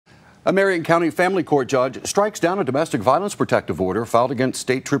A Marion County Family Court judge strikes down a domestic violence protective order filed against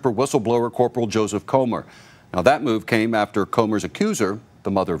state trooper whistleblower Corporal Joseph Comer. Now, that move came after Comer's accuser, the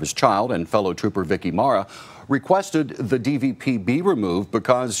mother of his child and fellow trooper Vicky Mara, requested the DVP be removed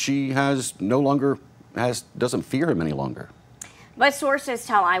because she doesn't fear him any longer. But sources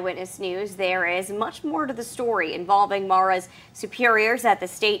tell Eyewitness News there is much more to the story involving Mara's superiors at the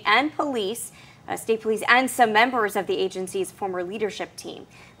state police and some members of the agency's former leadership team.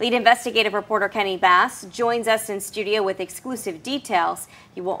 Lead investigative reporter Kenny Bass joins us in studio with exclusive details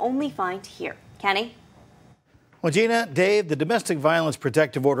you will only find here. Kenny? Well, Gina, Dave, the domestic violence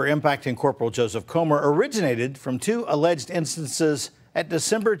protective order impacting Corporal Joseph Comer originated from two alleged instances at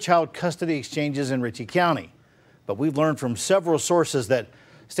December child custody exchanges in Ritchie County. But we've learned from several sources that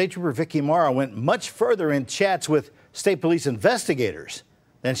State Trooper Vicky Mara went much further in chats with state police investigators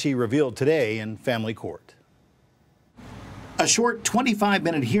than she revealed today in family court. A short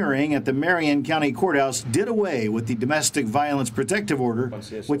 25-minute hearing at the Marion County Courthouse did away with the domestic violence protective order,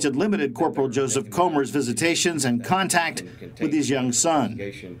 which had limited Corporal Joseph Comer's visitations and contact with his young son.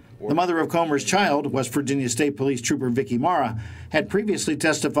 The mother of Comer's child, West Virginia State Police Trooper Vicky Mara, had previously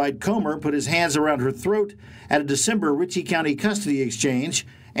testified Comer put his hands around her throat at a December Ritchie County custody exchange,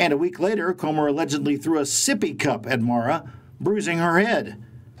 and a week later, Comer allegedly threw a sippy cup at Mara, bruising her head.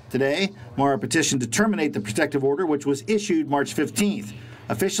 Today, Mara petitioned to terminate the protective order, which was issued March 15th,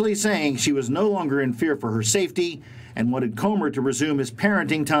 officially saying she was no longer in fear for her safety and wanted Comer to resume his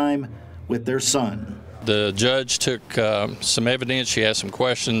parenting time with their son. The judge took some evidence, she asked some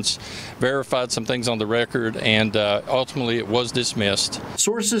questions, verified some things on the record, and ultimately it was dismissed.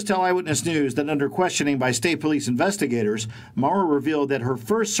 Sources tell Eyewitness News that under questioning by state police investigators, Mara revealed that her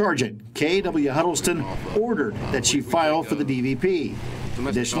first sergeant, K.W. Huddleston, ordered that she file for the DVP.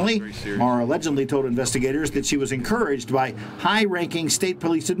 Additionally, Mara allegedly told investigators that she was encouraged by high-ranking state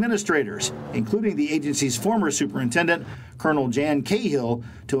police administrators, including the agency's former superintendent, Colonel Jan Cahill,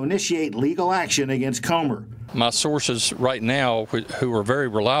 to initiate legal action against Comer. My sources right now, who are very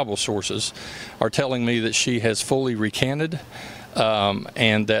reliable sources, are telling me that she has fully recanted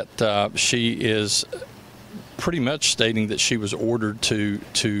and that she is pretty much stating that she was ordered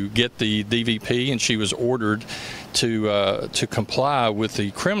to get the DVP, and she was ordered to comply with the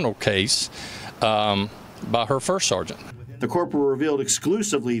criminal case by her first sergeant. The corporal revealed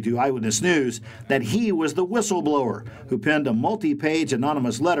exclusively to Eyewitness News that he was the whistleblower who penned a multi-page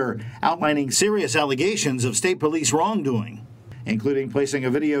anonymous letter outlining serious allegations of state police wrongdoing, including placing a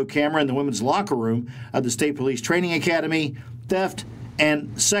video camera in the women's locker room of the State Police Training Academy, theft,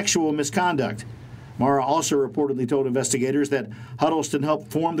 and sexual misconduct. Mara also reportedly told investigators that Huddleston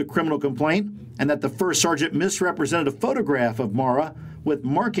helped form the criminal complaint and that the first sergeant misrepresented a photograph of Mara with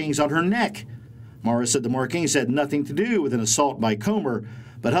markings on her neck. Mara said the markings had nothing to do with an assault by Comer,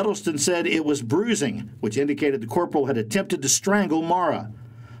 but Huddleston said it was bruising, which indicated the corporal had attempted to strangle Mara.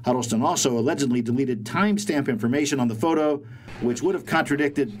 Huddleston also allegedly deleted timestamp information on the photo, which would have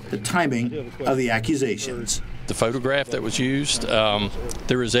contradicted the timing of the accusations. The photograph that was used,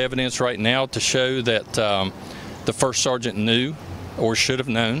 there is evidence right now to show that the first sergeant knew or should have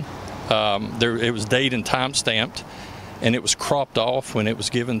known. It was date and time stamped, and it was cropped off when it was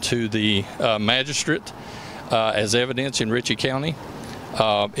given to the magistrate as evidence in Ritchie County.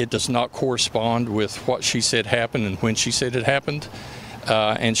 It does not correspond with what she said happened and when she said it happened.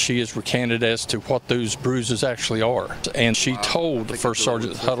 And she is recanted as to what those bruises actually are. And she told the First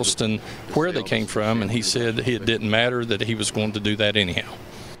Sergeant Huddleston where they came from, and he said it didn't matter, that he was going to do that anyhow.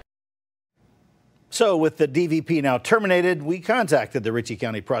 So with the DVP now terminated, we contacted the Ritchie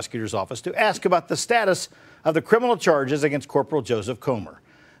County Prosecutor's Office to ask about the status of the criminal charges against Corporal Joseph Comer.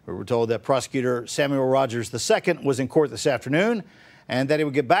 We were told that Prosecutor Samuel Rogers II was in court this afternoon and that he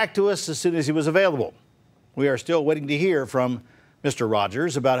would get back to us as soon as he was available. We are still waiting to hear from Mr.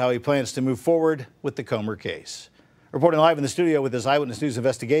 Rogers about how he plans to move forward with the Comer case. Reporting live in the studio with this Eyewitness News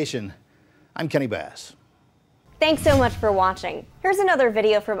investigation, I'm Kenny Bass. Thanks so much for watching. Here's another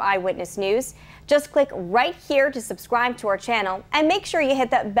video from Eyewitness News. Just click right here to subscribe to our channel and make sure you hit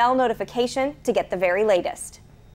that bell notification to get the very latest.